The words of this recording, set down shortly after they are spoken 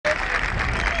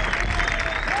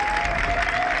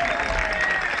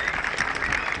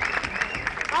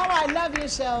love you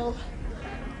so,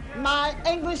 my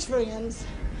English friends,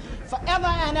 forever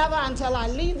and ever until I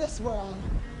leave this world.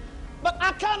 But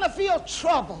I kind of feel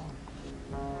trouble.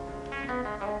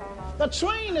 The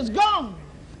train is gone,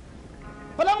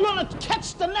 but I'm going to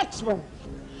catch the next one.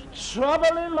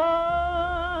 Trouble in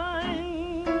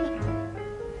mind,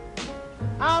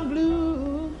 I'm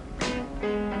blue,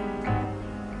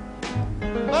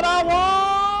 but I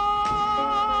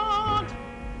won't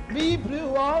be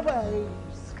blue always,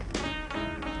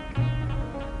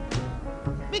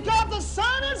 because the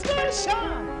sun is going to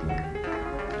shine.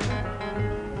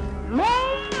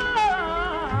 Lord,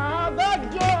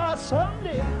 that door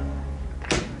someday.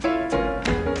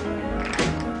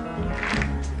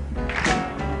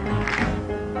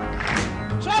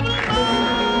 Trouble in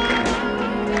mind,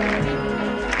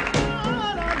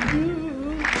 I'm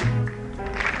blue.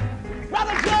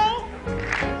 Brother Joe,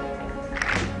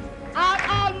 I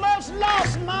almost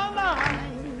lost my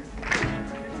mind.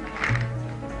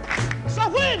 So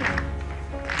when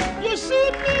you see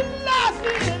me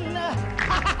laughing,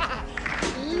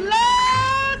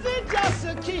 laughing just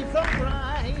to keep from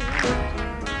crying.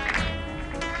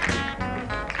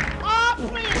 Oh,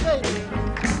 please, baby.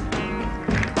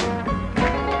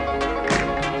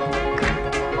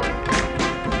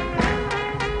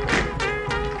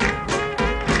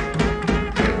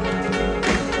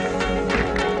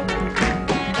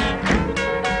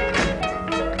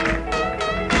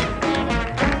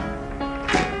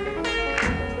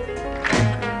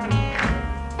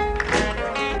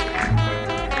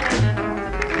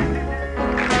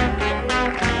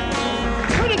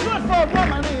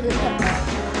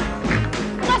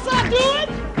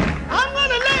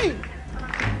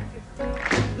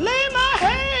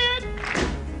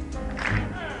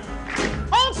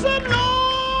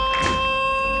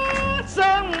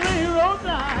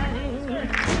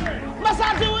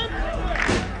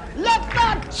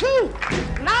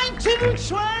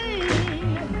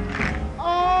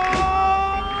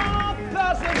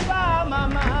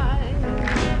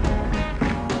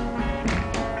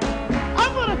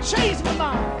 Chase my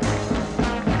mind.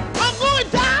 I'm going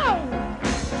down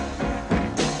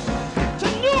to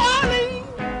New Orleans.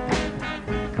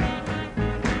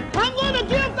 I'm going to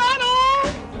give that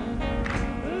old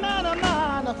man of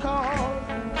mine a call.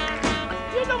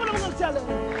 You know what I'm going to tell him?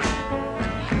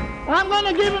 I'm going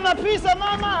to give him a piece of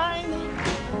my mind,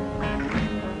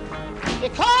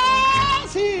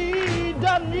 because he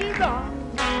done me wrong.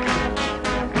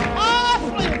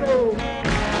 Oh, please, bro.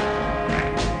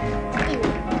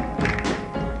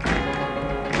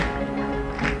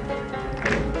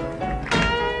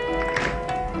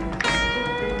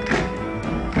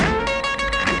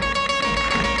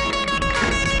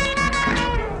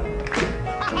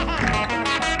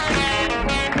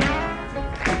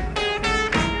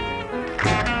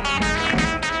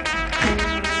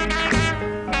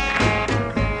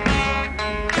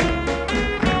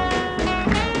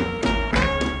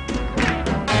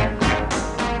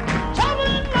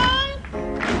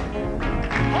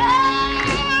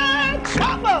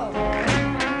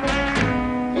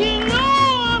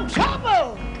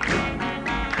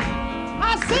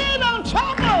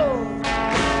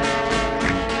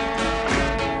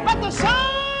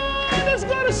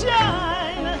 Yeah.